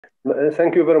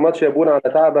ثانك يو فيري ماتش يا بونا على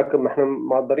تعبك، ما احنا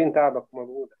مقدرين تعبك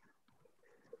ومجهودك.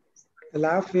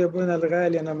 العفو يا ابونا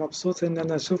الغالي، أنا مبسوط إن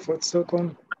أنا أشوف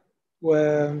واتسكم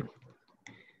وفرحان.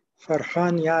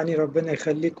 يعني ربنا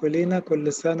يخليكوا لينا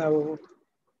كل سنة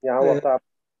يعوض تعبك.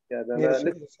 يا ده انا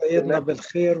لسه وسيدنا الناس.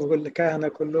 بالخير والكهنة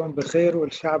كلهم بخير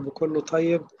والشعب كله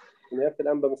طيب. نيافة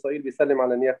الانبا مصايل بيسلم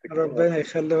على نيافتك. ربنا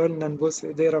يخليه لنا، نبوس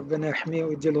إيديه، ربنا يحميه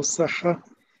ويديله الصحة.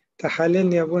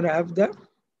 تحاليلني يا ابونا أبدأ.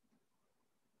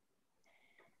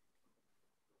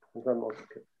 زي ما قلت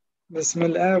كده. بسم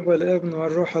الآب والابن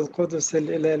والروح القدس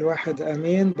الإله الواحد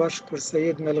آمين. بشكر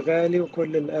سيدنا الغالي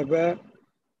وكل الآباء،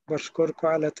 بشكركم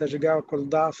على تشجيعكم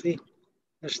لضعفي.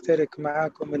 نشترك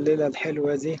معاكم الليلة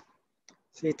الحلوة دي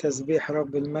في تسبيح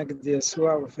رب المجد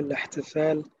يسوع وفي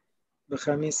الاحتفال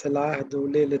بخميس العهد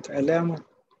وليلة آلامه.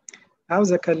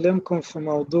 عاوز أكلمكم في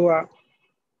موضوع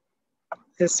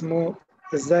اسمه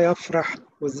إزاي أفرح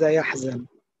وإزاي أحزن.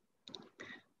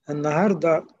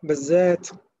 النهاردة بالذات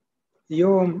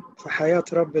يوم في حياة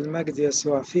رب المجد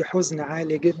يسوع، في حزن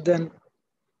عالي جدا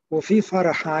وفي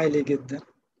فرح عالي جدا.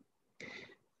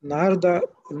 النهاردة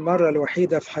المرة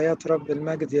الوحيدة في حياة رب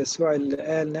المجد يسوع اللي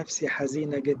قال نفسي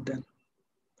حزينة جدا،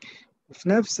 وفي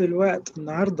نفس الوقت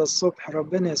النهاردة الصبح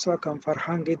ربنا يسوع كان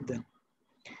فرحان جدا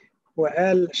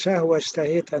وقال شهوة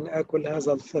اشتهيت أن أكل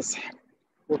هذا الفصح،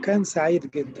 وكان سعيد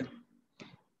جدا.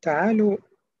 تعالوا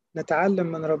نتعلم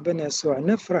من ربنا يسوع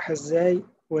نفرح إزاي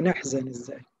ونحزن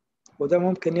إزاي، وده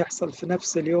ممكن يحصل في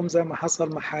نفس اليوم زي ما حصل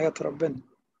مع حياة ربنا.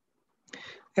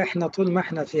 إحنا طول ما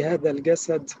إحنا في هذا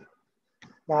الجسد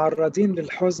معرضين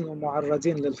للحزن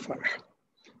ومعرضين للفرح.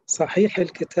 صحيح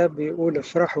الكتاب بيقول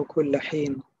افرحوا كل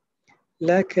حين،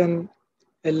 لكن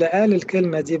اللي قال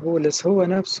الكلمة دي بولس هو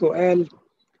نفسه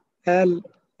قال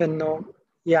إنه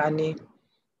يعني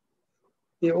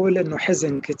يقول إنه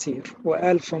حزن كتير،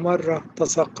 وقال في مرة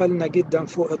تثقلنا جدا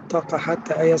فوق الطاقة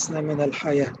حتى أيسنا من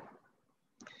الحياة.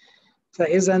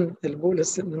 فإذا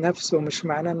البولس نفسه مش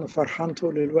معناه إنه فرحان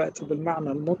طول الوقت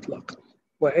بالمعنى المطلق،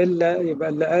 وإلا يبقى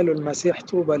اللي قاله المسيح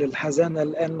طوبى للحزانة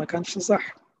الآن ما كانش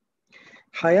صح.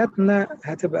 حياتنا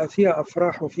هتبقى فيها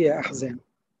أفراح وفيها أحزان،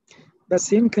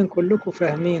 بس يمكن كلكم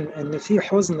فاهمين إن في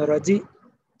حزن رديء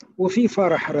وفي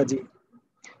فرح رديء،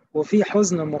 وفي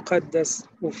حزن مقدس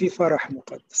وفي فرح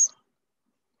مقدس.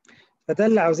 فده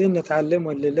اللي عاوزين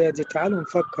نتعلمه الليلة دي. تعالوا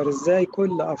نفكر إزاي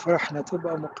كل أفراحنا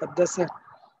تبقى مقدسة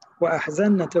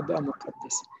وأحزاننا تبقى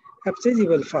مقدسة. هبتدي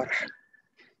بالفرح.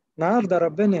 النهاردة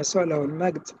ربنا يسوع له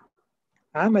المجد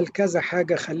عمل كذا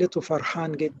حاجة خليته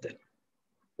فرحان جدا،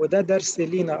 وده درس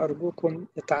لينا أرجوكم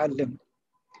نتعلمه.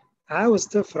 عاوز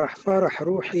تفرح فرح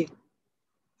روحي؟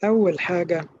 أول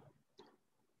حاجة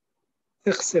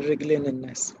اغسل رجلين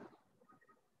الناس،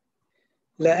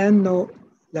 لأنه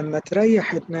لما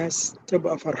تريح الناس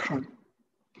تبقى فرحان.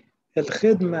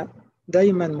 الخدمة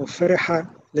دايما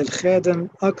مفرحة للخادم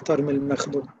أكتر من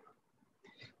المخدوم.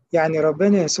 يعني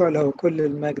ربنا يسوع له كل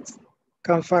المجد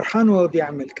كان فرحان وهو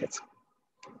بيعمل كده،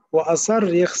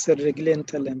 وأصر يغسل رجلين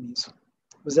تلاميذه.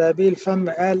 وزابيل الفم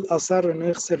قال أصر إنه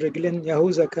يغسل رجلين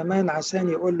يهوذا كمان عشان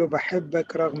يقول له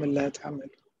بحبك رغم اللي هتعمله.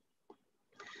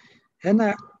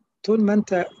 هنا طول ما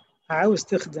أنت عاوز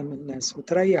تخدم الناس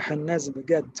وتريح الناس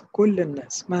بجد، كل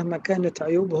الناس مهما كانت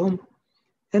عيوبهم،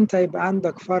 أنت يبقى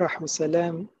عندك فرح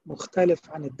وسلام مختلف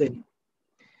عن الدنيا.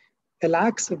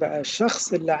 العكس بقى،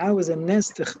 الشخص اللي عاوز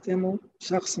الناس تخدمه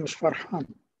شخص مش فرحان،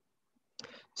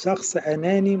 شخص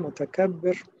أناني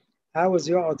متكبر عاوز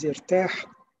يقعد يرتاح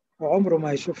وعمره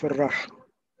ما يشوف الراحة.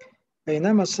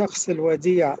 بينما الشخص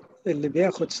الوديع اللي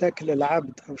بياخد شكل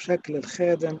العبد أو شكل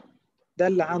الخادم ده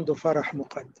اللي عنده فرح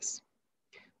مقدس.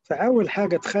 فأول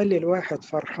حاجة تخلي الواحد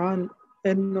فرحان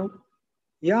إنه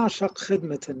يعشق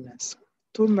خدمة الناس.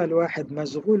 طول ما الواحد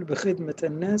مشغول بخدمة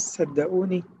الناس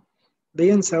صدقوني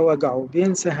بينسى وجعه،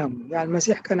 بينسى همه. يعني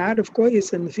المسيح كان عارف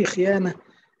كويس إن في خيانة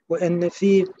وإن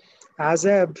في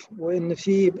عذاب وإن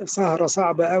في سهرة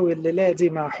صعبة أوي الليلة دي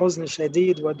مع حزن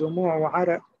شديد ودموع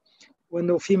وعرق،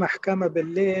 وإنه في محكمة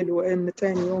بالليل، وإن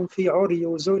تاني يوم في عري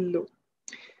وذل.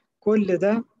 كل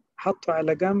ده حطه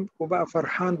على جنب وبقى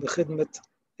فرحان بخدمة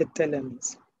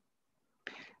التلاميذ.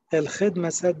 الخدمة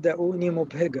صدقوني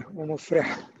مبهجة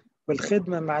ومفرحة،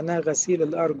 والخدمة معناها غسيل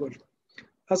الأرجل.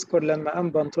 أذكر لما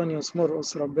أنبا أنطونيوس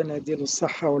مرقس ربنا يديله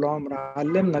الصحة والعمر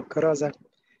علمنا الكرازة،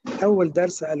 أول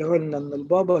درس قاله لنا إن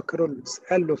البابا كرولوس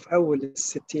قال له في أول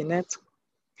الستينات،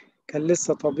 كان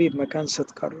لسه طبيب ما كانش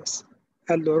اتكرس،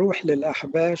 قال له روح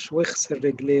للأحباش واغسل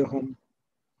رجليهم.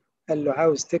 قال له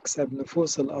عاوز تكسب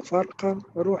نفوس الأفارقة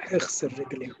روح اغسل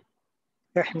رجليهم.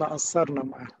 إحنا قصرنا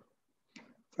معاه.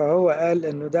 فهو قال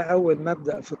إنه ده أول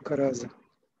مبدأ في الكرازة،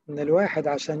 إن الواحد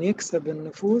عشان يكسب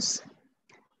النفوس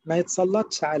ما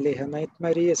يتسلطش عليها، ما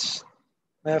يتمريسش،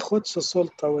 ما ياخدش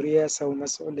سلطة ورياسة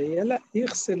ومسؤولية، لا،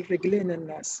 يغسل رجلين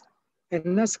الناس.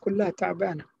 الناس كلها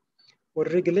تعبانة،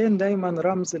 والرجلين دايما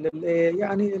رمز للإيه؟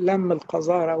 يعني لم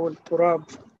القذارة والتراب.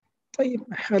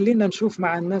 طيب خلينا نشوف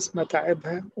مع الناس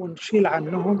متاعبها ونشيل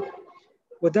عنهم،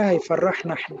 وده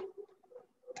هيفرحنا احنا.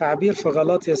 تعبير في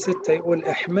غلاطيا 6 يقول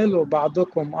احملوا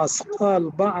بعضكم أثقال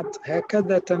بعض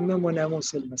هكذا تمموا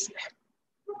ناموس المسيح.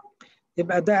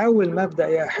 يبقى ده أول مبدأ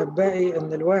يا أحبائي،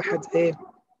 إن الواحد إيه؟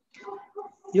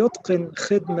 يتقن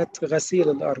خدمة غسيل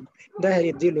الأرجل، ده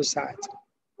هيديله سعادة.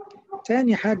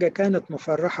 تاني حاجة كانت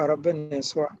مفرحة ربنا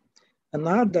يسوع،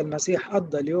 النهاردة المسيح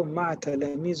قضى اليوم مع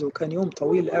تلاميذه، كان يوم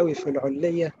طويل قوي في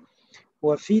العلية،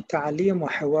 وفي تعليم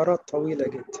وحوارات طويلة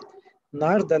جدا.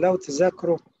 النهاردة لو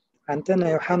تذاكروا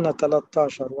عندنا يوحنا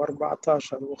 13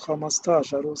 و14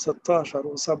 و15 و16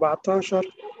 و17،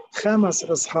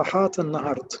 5 إصحاحات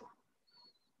النهاردة،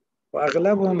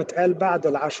 وأغلبهم اتقال بعد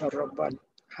العشر رباني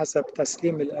حسب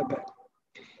تسليم الآباء.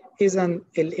 إذا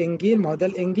الإنجيل، ما هو ده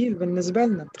الإنجيل بالنسبة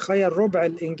لنا، تخيل ربع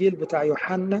الإنجيل بتاع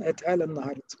يوحنا اتقال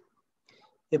النهاردة.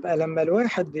 يبقى لما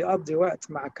الواحد بيقضي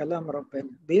وقت مع كلام ربنا،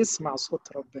 بيسمع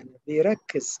صوت ربنا،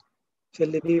 بيركز في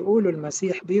اللي بيقوله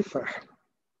المسيح، بيفرح.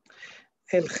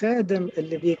 الخادم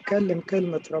اللي بيتكلم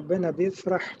كلمة ربنا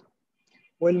بيفرح،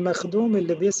 والمخدوم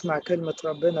اللي بيسمع كلمة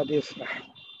ربنا بيفرح.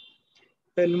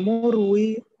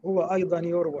 المروي هو أيضا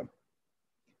يروى.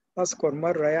 أذكر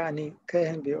مرة يعني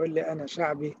كاهن بيقول لي أنا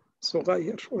شعبي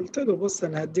صغير، قلت له بص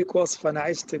أنا هديك وصفة أنا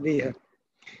عشت بيها.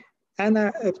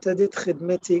 أنا ابتديت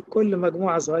خدمتي كل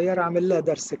مجموعة صغيرة أعمل لها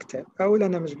درس كتاب، أقول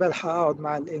أنا مش بلحق أقعد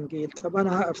مع الإنجيل، طب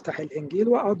أنا هفتح الإنجيل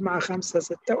وأقعد مع 5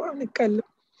 6 ونتكلم،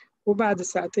 وبعد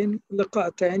ساعتين لقاء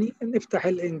تاني نفتح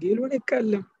الإنجيل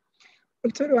ونتكلم.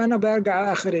 قلت له أنا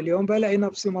برجع آخر اليوم بلاقي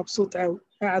نفسي مبسوط أوي،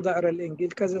 قاعد أقرأ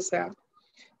الإنجيل كذا ساعة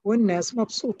والناس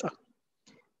مبسوطة.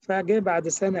 فجاء بعد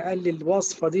سنة قال لي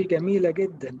الوصفة دي جميلة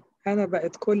جدا، أنا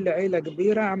بقت كل عيلة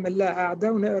كبيرة أعمل لها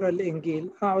قعدة ونقرأ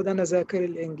الإنجيل، أقعد أنا أذاكر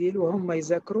الإنجيل وهم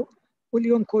يذاكروا،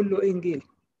 واليوم كله إنجيل.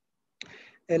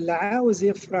 اللي عاوز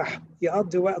يفرح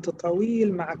يقضي وقت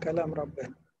طويل مع كلام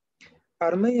ربنا.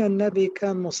 أرميا النبي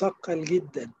كان مثقل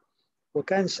جدا،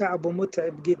 وكان شعبه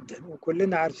متعب جدا،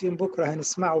 وكلنا عارفين بكرة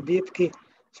هنسمعه بيبكي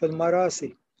في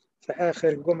المراسي في آخر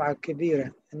الجمعة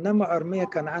الكبيرة. إنما أرميا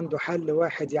كان عنده حل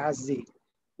واحد يعزيه: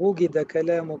 وجد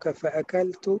كلامك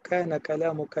فأكلت، كان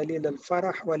كلامك لي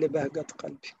للفرح ولبهجة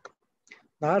قلبي.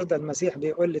 النهاردة المسيح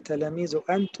بيقول لتلاميذه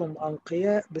أنتم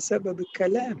أنقياء بسبب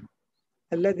الكلام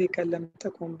الذي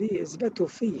كلمتكم به، اثبتوا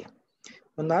فيه.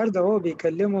 والنهاردة هو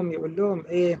بيكلمهم يقول لهم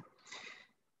إيه؟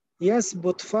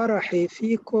 يثبت فرحي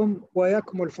فيكم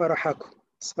ويكمل فرحكم.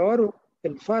 تصوروا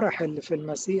الفرح اللي في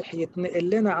المسيح يتنقل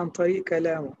لنا عن طريق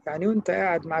كلامه. يعني وانت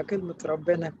قاعد مع كلمة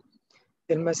ربنا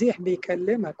المسيح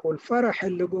بيكلمك، والفرح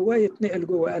اللي جواه يتنقل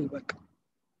جوه قلبك.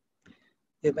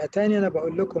 يبقى تاني أنا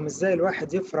بقول لكم إزاي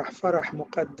الواحد يفرح فرح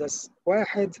مقدس.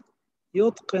 واحد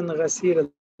يتقن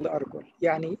غسيل الأرجل،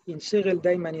 يعني ينشغل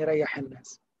دايما يريح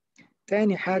الناس.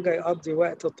 تاني حاجة يقضي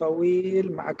وقت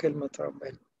طويل مع كلمة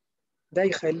ربنا، ده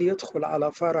يخليه يدخل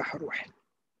على فرح روحي.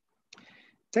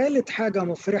 تالت حاجة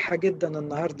مفرحة جدا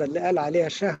النهاردة اللي قال عليها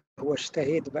شهوة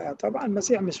اشتهيت بقى. طبعا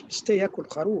المسيح مش مشتهي ياكل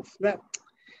خروف، لا،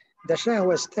 ده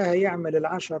شهوة اشتهى يعمل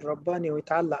العشر رباني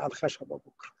ويتعلق على الخشبة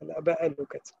بكرة. الآباء قالوا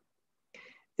كده.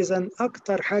 إذا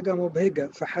أكتر حاجة مبهجة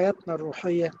في حياتنا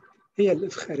الروحية هي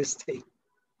الإفخارستية،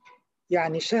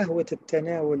 يعني شهوة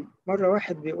التناول. مرة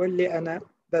واحد بيقول لي أنا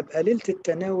ببقى ليلة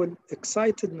التناول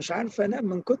اكسايتد، مش عارف أنام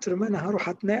من كتر ما أنا هروح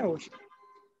أتناول.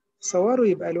 تصوروا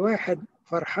يبقى الواحد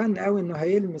فرحان قوي إنه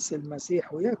هيلمس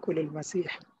المسيح ويأكل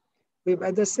المسيح،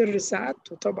 ويبقى ده سر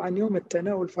سعادته. طبعا يوم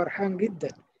التناول فرحان جدا،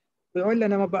 ويقول لي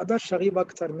أنا ما بقدرش أغيب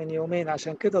أكتر من يومين،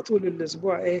 عشان كده طول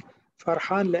الأسبوع إيه؟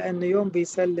 فرحان، لأن يوم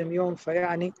بيسلم يوم.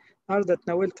 فيعني النهارده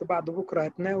اتناولت، بعد بكرة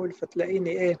هتناول، فتلاقيني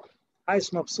إيه؟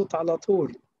 عايش مبسوط على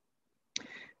طول.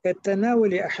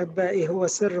 التناول يا أحبائي هو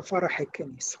سر فرح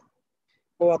الكنيسة،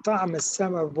 هو طعم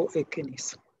السماء في بق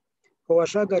الكنيسة، هو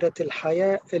شجرة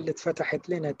الحياة اللي اتفتحت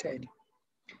لنا تاني،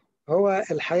 هو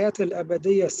الحياة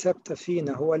الأبدية الثابتة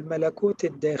فينا، هو الملكوت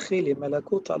الداخلي،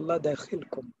 ملكوت الله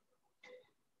داخلكم.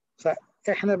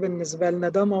 فإحنا بالنسبة لنا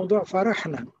ده موضوع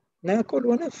فرحنا، ناكل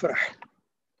ونفرح.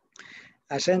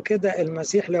 عشان كده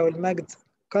المسيح له المجد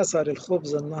كسر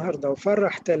الخبز النهاردة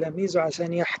وفرح تلاميذه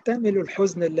عشان يحتملوا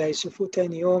الحزن اللي هيشوفوه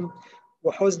تاني يوم،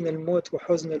 وحزن الموت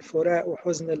وحزن الفراق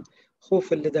وحزن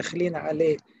الخوف اللي داخلين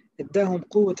عليه. اداهم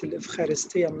قوة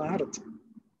الإفخارستية النهاردة.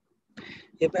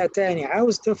 يبقى تاني،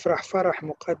 عاوز تفرح فرح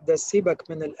مقدس،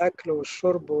 سيبك من الأكل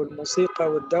والشرب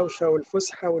والموسيقى والدوشة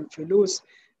والفسحة والفلوس،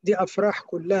 دي أفراح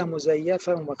كلها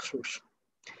مزيفة ومغشوشة.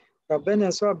 ربنا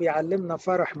يسوع بيعلمنا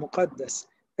فرح مقدس.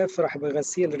 افرح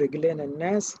بغسيل رجلين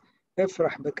الناس،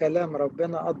 افرح بكلام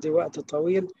ربنا، قضي وقت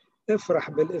طويل،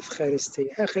 افرح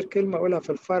بالإفخارستية. آخر كلمة أقولها في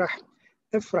الفرح،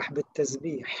 افرح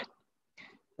بالتسبيح.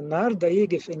 النهاردة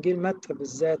يجي في إنجيل متى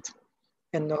بالذات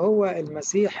إن هو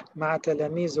المسيح مع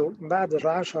تلاميذه بعد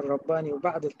الرعاش الرباني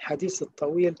وبعد الحديث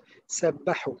الطويل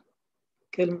سبحوا.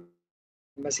 كلمة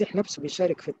المسيح نفسه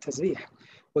بيشارك في التسبيح،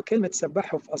 وكلمة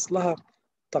سبحوا في أصلها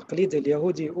تقليد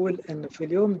اليهودي يقول إن في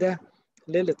اليوم ده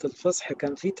ليلة الفصح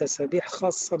كان في تسابيح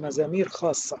خاصة، مزامير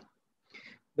خاصة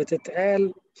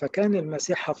بتتقال، فكان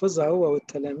المسيح حافظها هو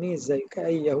والتلاميذ زي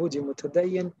كأي يهودي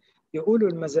متدين، يقولوا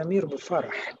المزامير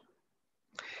بفرح.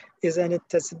 إذا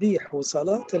التسبيح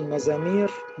وصلاة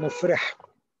المزامير مفرح،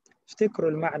 افتكروا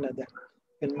المعنى ده،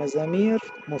 المزامير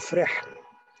مفرح.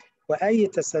 وأي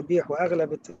تسابيح،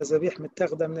 وأغلب التسابيح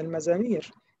متاخدة من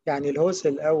المزامير، يعني الهوس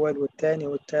الأول والثاني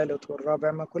والثالث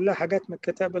والرابع ما كلها حاجات من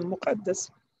الكتاب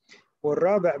المقدس،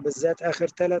 والرابع بالذات آخر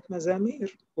 3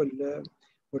 مزامير،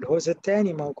 والهوس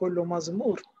الثاني ما هو كله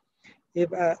مزمور.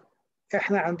 يبقى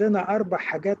إحنا عندنا 4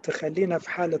 حاجات تخلينا في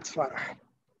حالة فرح،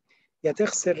 يا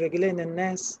تغسل رجلين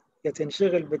الناس، يا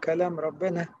تنشغل بكلام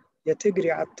ربنا، يا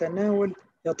تجري على التناول،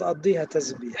 يا تقضيها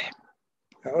تسبيح.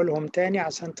 أقولهم تاني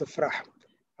عشان تفرحوا.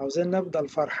 عاوزين نفضل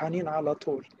فرحانين على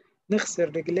طول،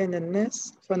 نغسل رجلين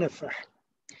الناس فنفرح،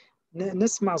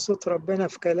 نسمع صوت ربنا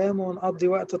في كلامه ونقضي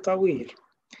وقت طويل،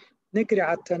 نجري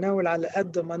على التناول على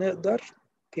قد ما نقدر،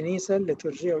 كنيسة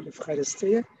الليتورجية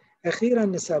والإفخارستية، أخيرا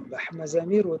نسبح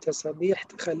مزامير وتسابيح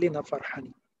تخلينا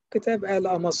فرحانين. كتاب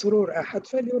قال مسرور أحد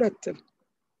فليرتل.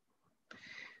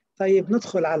 طيب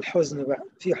ندخل على الحزن بقى.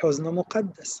 في حزن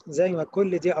مقدس، زي ما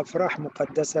كل دي أفراح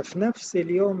مقدسة، في نفس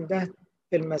اليوم ده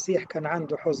المسيح كان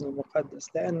عنده حزن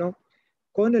مقدس، لأنه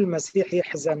كون المسيح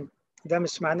يحزن ده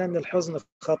مش معناه أن الحزن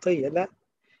خطية، لا،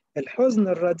 الحزن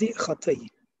الرديء خطية.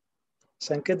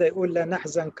 عشان كده يقول لا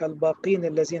نحزن كالباقين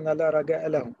الذين لا رجاء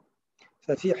لهم.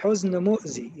 ففي حزن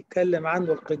مؤذي يتكلم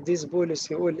عنه القديس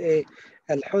بولس، يقول إيه؟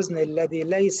 الحزن الذي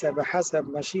ليس بحسب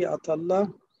مشيئة الله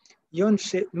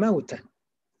ينشئ موتا،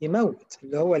 يموت،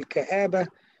 اللي هو الكآبة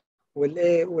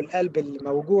والقلب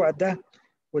الموجوع ده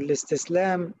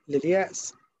والاستسلام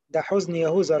لليأس، ده حزن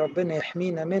يهوذا، ربنا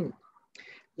يحمينا منه.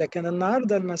 لكن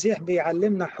النهاردة المسيح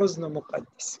بيعلمنا حزن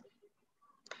مقدس.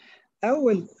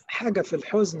 أول حاجة في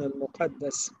الحزن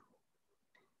المقدس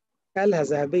قالها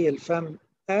ذهبي الفم،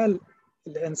 قال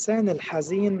الإنسان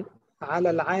الحزين على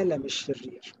العالم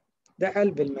الشرير. ده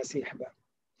قلب المسيح بقى.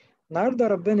 النهاردة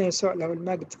ربنا يسوع له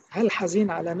المجد هل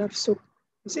حزين على نفسه؟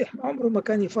 المسيح عمره ما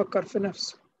كان يفكر في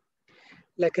نفسه،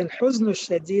 لكن حزنه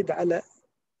الشديد على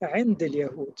عند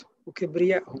اليهود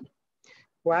وكبريائهم،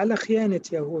 وعلى خيانة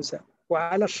يهوذا،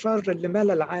 وعلى الشر اللي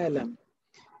ملا العالم،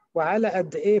 وعلى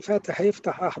قد ايه فاتح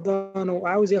يفتح احضانه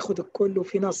وعاوز ياخد الكل،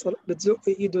 وفي ناس بتزق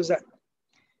ايده زق.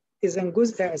 اذا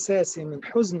جزء اساسي من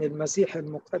حزن المسيح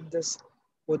المقدس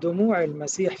ودموع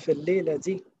المسيح في الليلة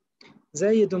دي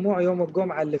زي دموع يوم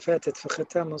الجمعة اللي فاتت في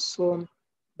ختام الصوم،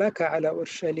 بكى على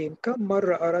أورشليم كم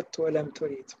مرة أردت ولم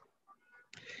تريد.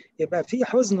 يبقى في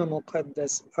حزن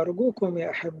مقدس. أرجوكم يا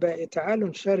أحبائي تعالوا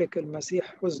نشارك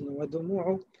المسيح حزنه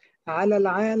ودموعه على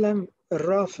العالم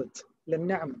الرافض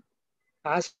للنعمة،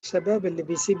 على الشباب اللي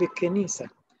بيسيب الكنيسة،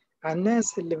 على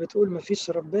الناس اللي بتقول مفيش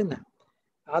ربنا،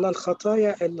 على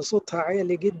الخطايا اللي صوتها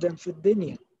عالي جدا في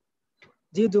الدنيا.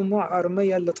 دي دموع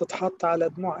أرمية اللي تتحط على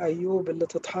دموع أيوب، اللي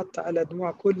تتحط على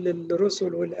دموع كل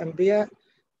الرسل والأنبياء،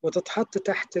 وتتحط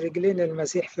تحت رجلين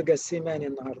المسيح في جسيماني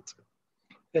النهاردة.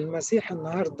 المسيح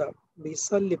النهاردة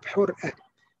بيصلي بحرقة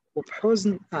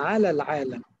وبحزن على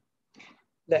العالم،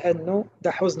 لأنه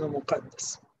ده حزن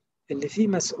مقدس اللي فيه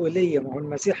مسؤولية. ما هو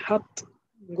المسيح حط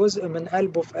جزء من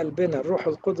قلبه في قلبنا، الروح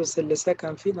القدس اللي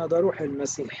سكن فينا ده روح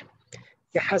المسيح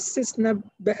يحسسنا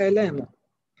بآلامه.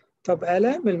 طب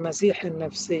آلام المسيح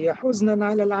النفسية حزنا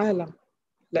على العالم،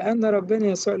 لأن ربنا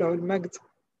يسوع له المجد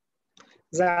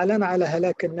زعلان على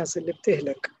هلاك الناس اللي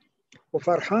بتهلك،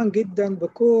 وفرحان جدا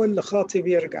بكل خاطي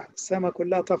بيرجع. السماء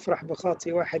كلها تفرح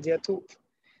بخاطي واحد يتوب.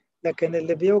 لكن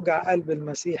اللي بيوجع قلب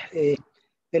المسيح إيه؟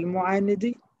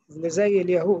 المعاندين اللي زي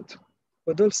اليهود،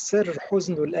 ودول سر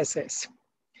حزنه الأساسي.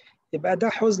 يبقى ده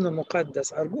حزن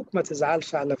مقدس. أرجوك ما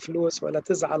تزعلش على فلوس، ولا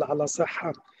تزعل على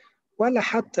صحة، ولا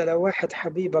حتى لو واحد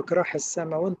حبيبك راح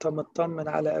السماء وانت مطمن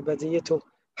على أبديته،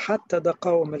 حتى ده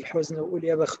قوم الحزن وقول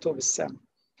يا بخته بالسماء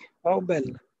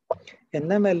عقبالنا.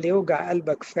 إنما اللي يوجع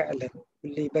قلبك فعلا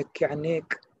واللي يبكي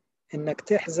عينيك إنك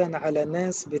تحزن على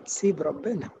ناس بتسيب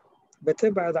ربنا،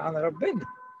 بتبعد عن ربنا،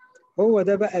 هو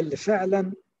ده بقى اللي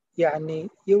فعلا يعني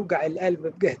يوجع القلب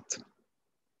بجد.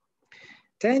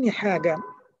 تاني حاجة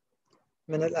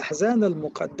من الأحزان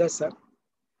المقدسة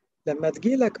لما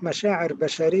تجيلك مشاعر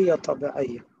بشرية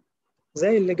طبيعية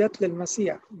زي اللي جات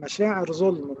للمسيح، مشاعر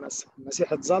ظلم مثلا،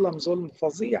 المسيح اتظلم ظلم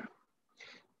فظيع،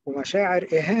 ومشاعر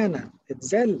إهانة،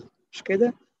 اتذل، مش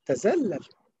كده؟ تذلل.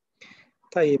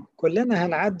 طيب كلنا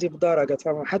هنعدي بدرجة،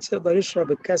 طبعا محدش يقدر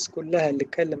يشرب الكاس كلها اللي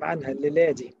اتكلم عنها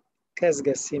الليلة دي، كاس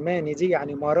جسيماني دي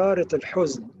يعني مرارة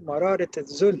الحزن، مرارة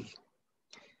الذل.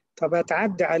 طب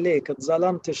هتعدي عليك،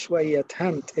 اتظلمت شوية،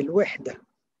 اتهنت، الوحدة،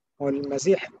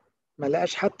 والمسيح ما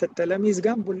لقاش حتى التلاميذ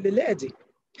جنبه الليلة دي.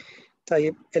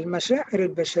 طيب المشاعر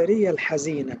البشرية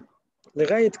الحزينة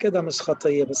لغاية كده مش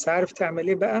خطية، بس عارف تعمل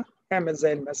ايه بقى؟ اعمل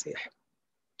زي المسيح،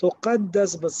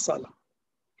 تقدس بالصلاة.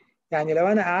 يعني لو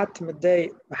أنا قعدت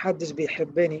متضايق، محدش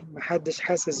بيحبني، محدش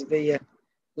حاسس بيا،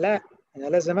 لا، أنا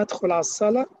لازم أدخل على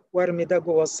الصلاة وأرمي ده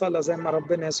جوه الصلاة زي ما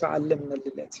ربنا يسوع علمنا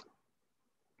الليلة دي.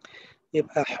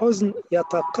 يبقى حزن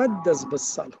يتقدس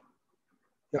بالصلاة.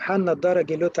 يوحنا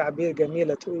الدرجي له تعبير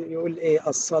جميل، يقول إيه؟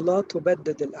 الصلاة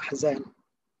تبدد الأحزان.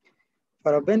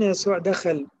 فربنا يسوع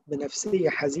دخل بنفسية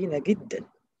حزينة جدا،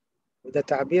 وده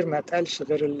تعبير ما اتقالش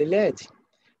غير الليلة دي،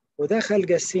 ودخل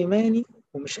جسيماني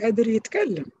ومش قادر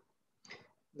يتكلم،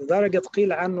 لدرجة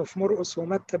قيل عنه في مرقس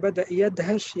ومتى بدأ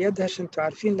يدهش يدهش. انتوا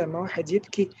عارفين لما واحد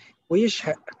يبكي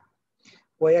ويشهق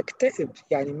ويكتئب،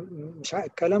 يعني مش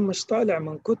الكلام مش طالع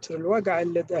من كتر الوجع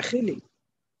اللي داخلي.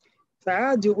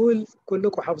 فقعد يقول،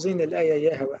 كلكم حافظين الآية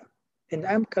إياها بقى، إن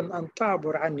أمكن أن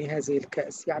تعبر عني هذه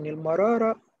الكأس، يعني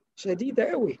المرارة شديدة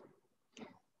قوي،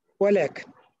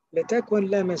 ولكن لتكن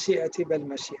لا مشيئتي بل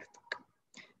مشيئتك.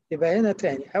 يبقى هنا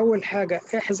تاني، أول حاجة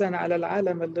احزن على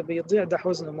العالم اللي بيضيع، ده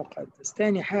حزن مقدس.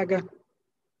 تاني حاجة،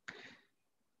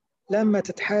 لما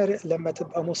تتحارق، لما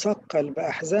تبقى مثقل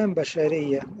بأحزان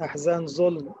بشرية، أحزان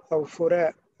ظلم أو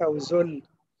فراق أو ذل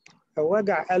أو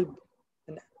وجع قلب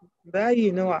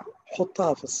بأي نوع،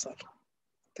 حطها في الصلاة.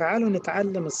 تعالوا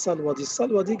نتعلم الصلوة دي،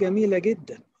 الصلوة دي جميلة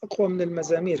جدا، أقوى من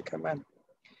المزامير كمان.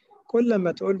 كل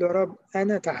ما تقول له رب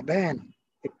أنا تعبان،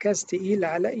 الكاس تقيل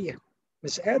عليا،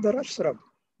 مش قادر أشرب،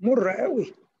 مر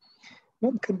قوي،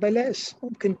 ممكن بلاش،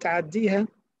 ممكن تعديها،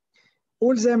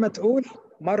 قول زي ما تقول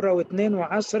مرة واثنين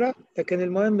وعشرة، لكن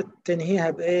المهم تنهيها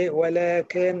بإيه؟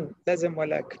 ولكن، لازم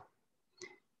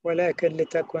ولكن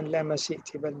لتكن لا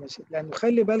مشيئتي بل مشيئتي. لأنه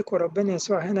خلي بالكم ربنا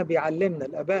يسوع هنا بيعلمنا،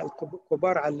 الآباء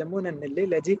الكبار علمونا إن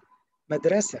الليلة دي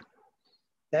مدرسة،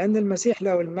 لأن المسيح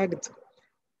له المجد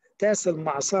تاس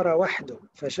المعصرة وحده،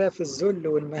 فشاف الذل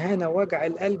والمهانة ووجع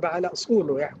القلب على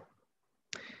أصوله يعني.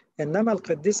 إنما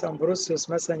القديس أمبروسيوس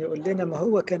مثلا يقول لنا ما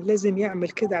هو كان لازم يعمل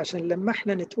كده عشان لما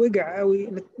احنا نتوجع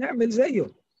قوي نعمل زيه،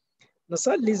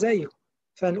 نصلي زيه،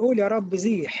 فنقول يا رب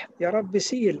زيح، يا رب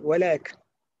شيل، ولكن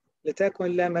لتكن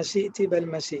لا مشيئتي بل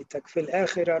مشيئتك. في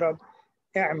الآخر يا رب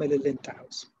اعمل اللي انت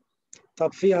عاوزه.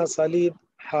 طب فيها صليب؟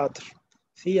 حاضر.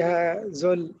 فيها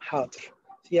ذل؟ حاضر.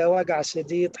 فيها وجع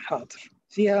شديد؟ حاضر.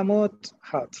 فيها موت؟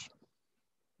 حاضر.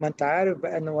 ما انت عارف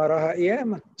بقى ان وراها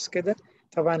قيامة، مش كده؟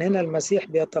 طبعا هنا المسيح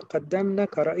بيتقدمنا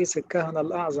كرئيس الكهنة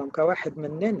الأعظم، كواحد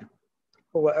مننا،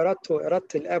 هو إرادته وإرادة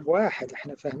الآب واحد،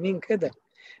 احنا فاهمين كده،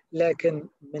 لكن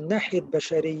من ناحية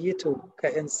بشريته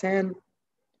كإنسان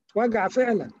وجع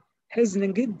فعلا،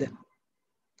 حزن جدا.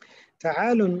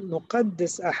 تعالوا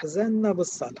نقدس أحزاننا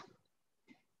بالصلاة.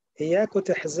 إياكوا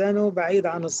تحزنوا بعيد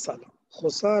عن الصلاة،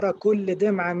 خسارة كل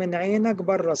دمعة من عينك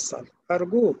بره الصلاة،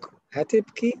 أرجوك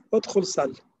هتبكي ادخل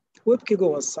صلي، وابكي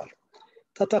جوه الصلاة،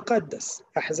 تتقدس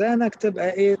أحزانك،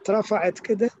 تبقى إيه؟ اترفعت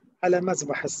كده على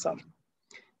مذبح الصلاة،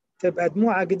 تبقى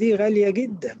دموعك دي غالية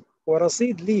جدا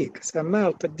ورصيد ليك. سماها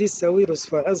القديس ساويرس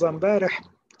في عظة امبارح،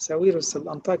 ساويرس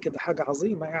الأنطاكي، ده حاجة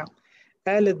عظيمة يعني،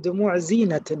 قال الدموع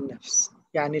زينة النفس،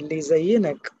 يعني اللي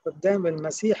يزينك قدام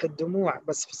المسيح الدموع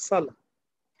بس في الصلاة.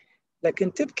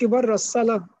 لكن تبكي بره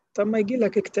الصلاة، طب ما يجي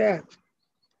لك اكتئاب.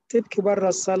 تبكي بره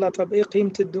الصلاة، طب ايه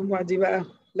قيمة الدموع دي بقى؟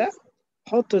 لا،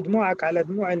 حط دموعك على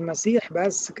دموع المسيح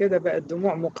بس كده، بقت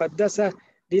دموع مقدسة،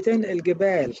 دي تنقل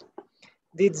جبال،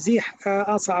 دي تزيح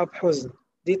أصعب حزن،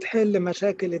 دي تحل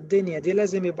مشاكل الدنيا، دي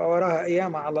لازم يبقى وراها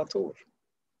قيامة على طول.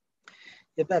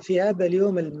 يبقى في هذا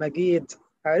اليوم المجيد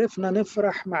عرفنا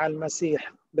نفرح مع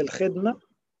المسيح بالخدمة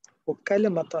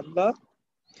وبكلمة الله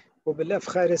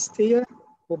وبالأفخارستية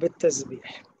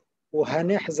وبالتسبيح،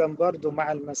 وهنحزن برضو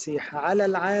مع المسيح على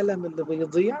العالم اللي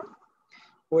بيضيع،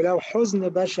 ولو حزن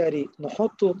بشري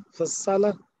نحطه في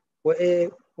الصلاة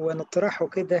وإيه، ونطرحه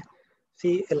كده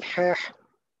في الحاح.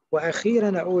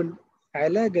 وأخيرا أقول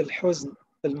علاج الحزن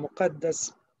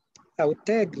المقدس أو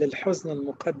تاج للحزن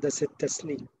المقدس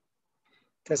التسليم،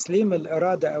 تسليم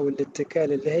الإرادة أو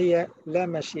الاتكال، اللي هي لا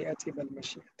مشيئتي بل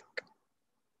مشيئتك.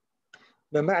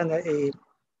 بمعنى إيه؟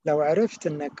 لو عرفت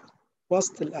إنك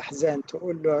وسط الأحزان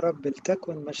تقول له يا رب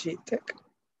لتكن مشيئتك،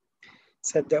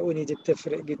 صدقوني دي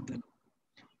بتفرق جدا.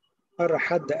 مرة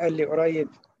حد قال لي قريب،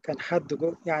 كان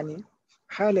حد يعني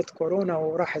حالة كورونا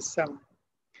وراح السما،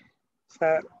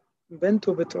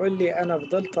 فبنته بتقول لي أنا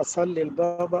فضلت أصلي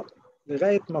لبابا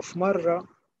لغاية ما في مرة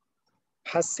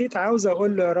حسيت عاوزة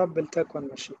أقول له يا رب لتكن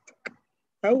مشيئتك.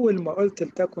 أول ما قلت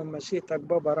لتكن مشيئتك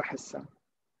بابا راح السما.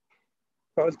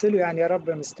 فقلت له يعني يا رب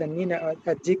مستنيني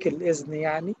أديك الإذن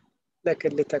يعني، لكن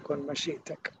لتكن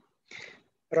مشيئتك.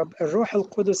 رب الروح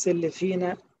القدس اللي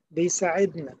فينا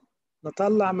بيساعدنا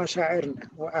نطلع مشاعرنا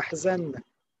وأحزاننا،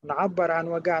 نعبر عن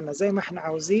وجعنا زي ما احنا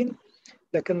عاوزين،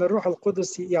 لكن الروح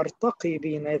القدس يرتقي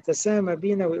بينا، يتسامى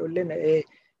بينا ويقول لنا ايه؟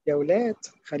 يا ولاد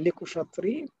خليكم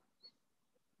شاطرين،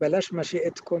 بلاش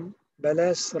مشيئتكم،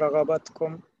 بلاش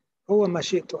رغباتكم، هو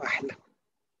مشيئته أحلى.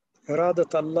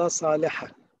 إرادة الله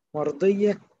صالحة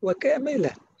مرضية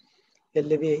وكاملة،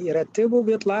 اللي بيرتبه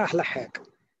بيطلع أحلى حاجة.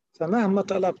 فمهما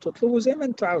طلبتوا اطلبوا زي ما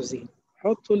انتوا عاوزين،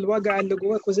 حطوا الوجع اللي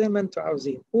جواكوا زي ما انتوا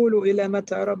عاوزين، قولوا إلى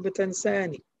متى يا رب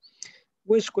تنساني،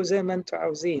 وشكوا زي ما انتوا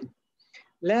عاوزين،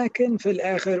 لكن في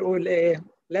الآخر قول إيه؟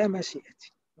 لا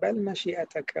مشيئتي بل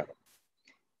مشيئتك يا رب.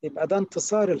 يبقى ده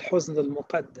انتصار الحزن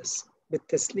المقدس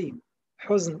بالتسليم.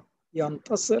 حزن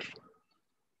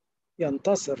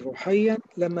ينتصر روحيا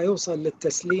لما يوصل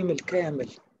للتسليم الكامل.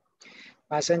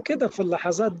 عشان كده في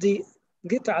اللحظات دي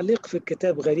جه تعليق في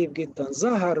الكتاب غريب جدا،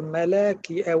 ظهر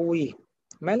ملاك يقويه.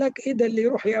 ملاك ايه ده اللي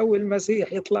يروح يقوي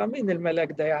المسيح؟ يطلع مين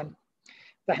الملاك ده يعني؟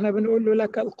 ده احنا بنقول له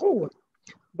لك القوة.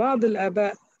 بعض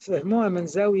الآباء فهموها من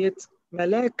زاوية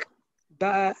ملاك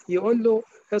بقى يقول له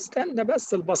استنى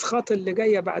بس، البصخات اللي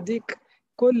جاية بعديك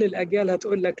كل الأجيال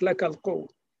هتقول لك لك القوة.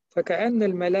 فكأن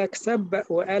الملاك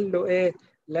سبق وقال له إيه؟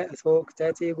 لا فوق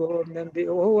تاتي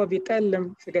وهو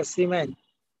بيتألم في جسيمان.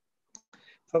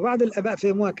 فبعض الآباء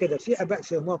فهموها كده، في آباء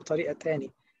فهموها بطريقة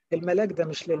تاني، الملاك ده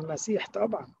مش للمسيح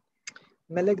طبعا،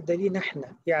 الملاك ده لينا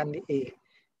احنا. يعني إيه؟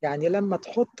 يعني لما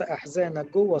تحط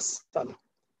أحزانك جوه الصلاة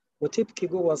وتبكي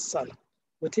جوه الصلاة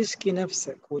وتشكي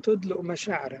نفسك وتدلق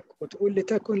مشاعرك وتقول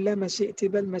لتكن لا مشيئتي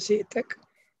بل مشيئتك،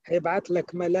 هيبعت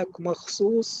لك ملاك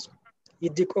مخصوص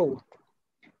يديك قوة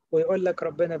ويقول لك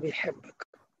ربنا بيحبك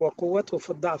وقوته في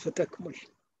الضعف تكمل،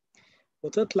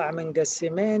 وتطلع من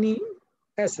جسماني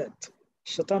أسد،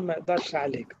 الشيطان ما يقدرش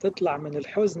عليك، تطلع من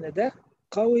الحزن ده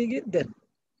قوي جدا،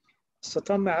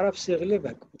 الشيطان ما يعرفش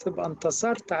يغلبك، وتبقى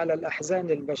انتصرت على الأحزان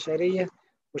البشرية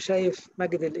وشايف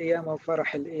مجد القيامة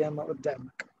وفرح القيامة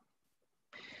قدامك.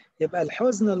 يبقى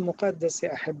الحزن المقدس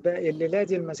يا أحبائي الليلة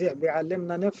دي المسيح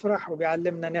بيعلمنا نفرح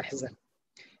وبيعلمنا نحزن.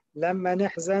 لما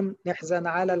نحزن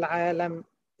على العالم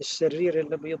الشرير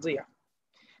اللي بيضيع،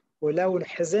 ولو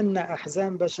حزننا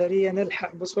أحزان بشرية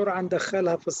نلحق بسرعة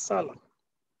ندخلها في الصلاة،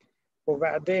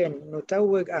 وبعدين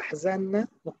نتوج أحزاننا،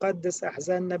 نقدس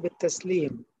أحزاننا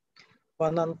بالتسليم،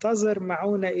 وننتظر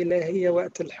معونة إلهية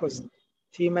وقت الحزن.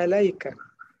 في ملائكة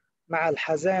مع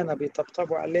الحزانة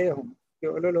بيطبطبوا عليهم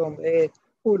يقولوا لهم إيه؟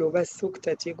 قولوا بس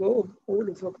سكتة جوم،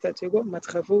 قولوا سكتة جوم، ما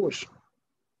تخافوش.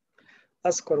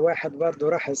 أذكر واحد برضو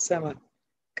راح السماء،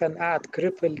 كان قاعد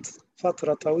كريبلد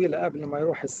فترة طويلة قبل ما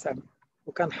يروح السماء،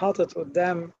 وكان حاطط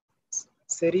قدام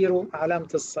سريره علامة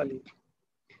الصليب،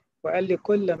 وقال لي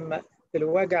كل ما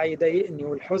الوجع يضايقني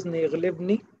والحزن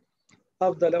يغلبني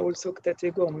أفضل أقول سكتة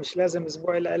جوم، مش لازم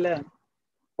أسبوع الآلام،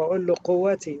 وأقول له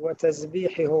قوتي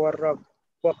وتسبيحي هو الرب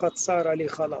وقد صار لي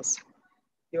خلاص.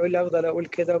 يقول لي أفضل أقول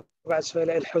كده، وبعد شوية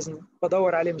ألاقي الحزن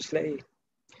بدور عليه مش لاقيه،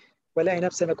 ولاقي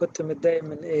نفسي أنا كنت متضايق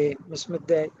من إيه؟ مش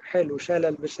متضايق، حلو،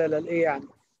 شلل بشلل إيه يعني؟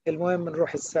 المهم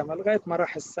نروح السماء. لغاية ما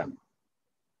راح السماء.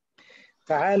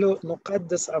 تعالوا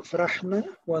نقدس أفراحنا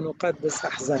ونقدس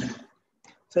أحزاننا.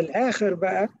 في الآخر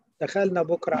بقى دخلنا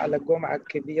بكرة على الجمعة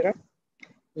الكبيرة،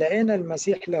 لقينا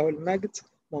المسيح له المجد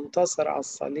منتصر على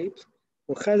الصليب،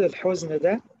 وخد الحزن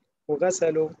ده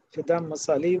وغسله في دم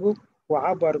صليبه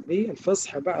وعبر بيه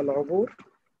الفصح بقى العبور،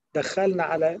 دخلنا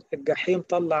على الجحيم،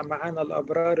 طلع معانا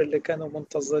الأبرار اللي كانوا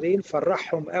منتظرين،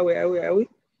 فرحهم قوي قوي قوي،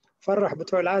 فرح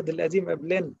بتوع العهد القديم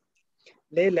قبلنا.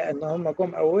 ليه؟ لأن هم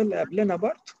جم أول قبلنا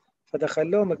برضه،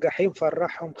 فدخل لهم الجحيم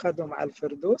فرحهم، خدهم على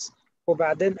الفردوس،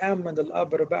 وبعدين قام من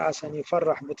القبر بقى عشان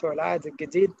يفرح بتوع العهد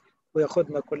الجديد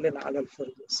وياخدنا كلنا على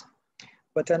الفردوس.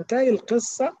 وتنتهي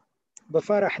القصة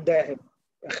بفرح دائم.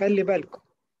 خلي بالكم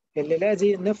الليلة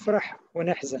دي نفرح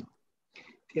ونحزن،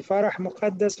 في فرح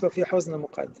مقدس وفي حزن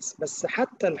مقدس، بس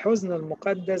حتى الحزن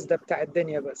المقدس ده بتاع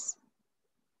الدنيا بس،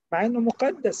 مع انه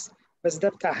مقدس، بس ده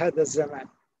بتاع هذا الزمان،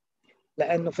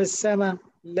 لأنه في السماء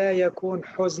لا يكون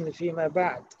حزن فيما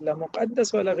بعد، لا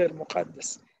مقدس ولا غير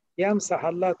مقدس، يمسح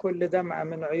الله كل دمعة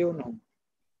من عيونهم،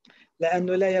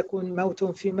 لأنه لا يكون موت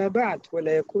فيما بعد،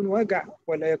 ولا يكون وجع،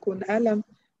 ولا يكون ألم،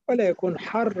 ولا يكون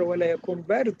حر، ولا يكون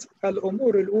برد،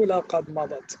 الأمور الأولى قد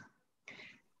مضت.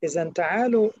 إذا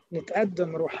تعالوا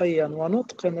نتقدم روحيا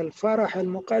ونتقن الفرح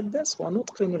المقدس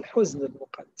ونتقن الحزن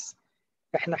المقدس.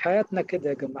 احنا حياتنا كده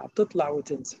يا جماعة، تطلع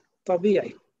وتنزل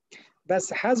طبيعي،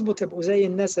 بس حاسبوا تبقوا زي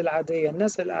الناس العادية.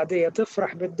 الناس العادية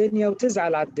تفرح بالدنيا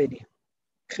وتزعل على الدنيا،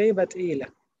 خيبة تقيلة.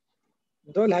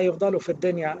 دول هيفضلوا في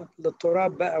الدنيا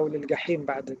للتراب بقى وللجحيم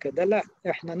بعد كده. لا،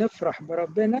 احنا نفرح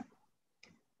بربنا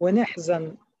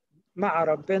ونحزن مع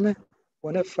ربنا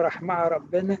ونفرح مع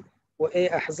ربنا.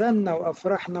 وإيه، أحزاننا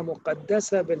وأفراحنا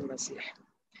مقدسة بالمسيح.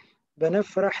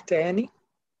 بنفرح تاني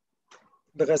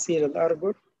بغسيل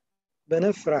الأرجل،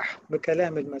 بنفرح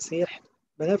بكلام المسيح،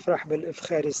 بنفرح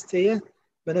بالإفخارستية،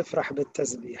 بنفرح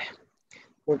بالتسبيح،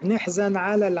 وبنحزن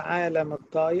على العالم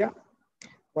الضايع،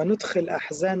 وندخل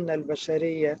أحزاننا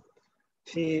البشرية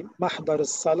في محضر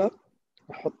الصلاة،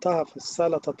 نحطها في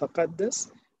الصلاة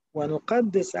تتقدس،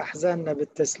 ونقدس أحزاننا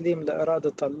بالتسليم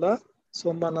لإرادة الله،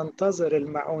 ثم ننتظر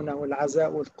المعونة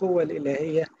والعزاء والقوة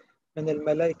الإلهية من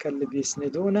الملائكة اللي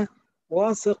بيسندونا،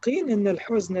 واثقين إن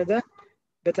الحزن ده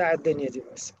بتاع الدنيا دي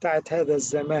بس، بتاعت هذا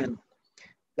الزمان،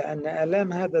 لأن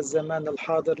آلام هذا الزمان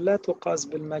الحاضر لا تقاس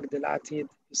بالمجد العتيد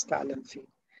يستعلن فيه.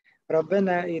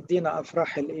 ربنا يدينا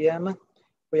أفراح القيامة،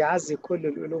 ويعزي كل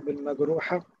القلوب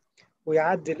المجروحة،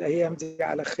 ويعدي الأيام دي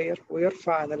على خير،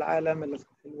 ويرفع عن العالم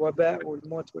الوباء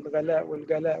والموت والغلاء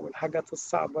والجلاء والحاجات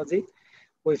الصعبة دي،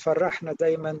 ويفرحنا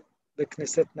دايما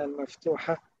بكنيستنا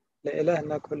المفتوحة.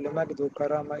 لإلهنا كل مجد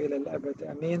وكرامة إلى الأبد،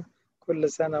 أمين. كل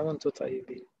سنة وأنتم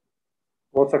طيبين.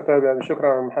 وصلك طيب يعني، شكرا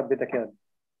على محبتك يعني.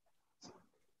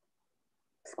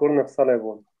 اذكرنا في الصلاة يا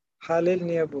ابونا.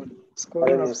 حللني يا بني، اذكرونا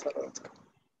في علينا. صلاتكم.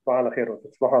 تصبحوا على خير،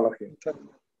 تصبحوا على خير.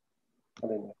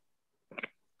 علينا.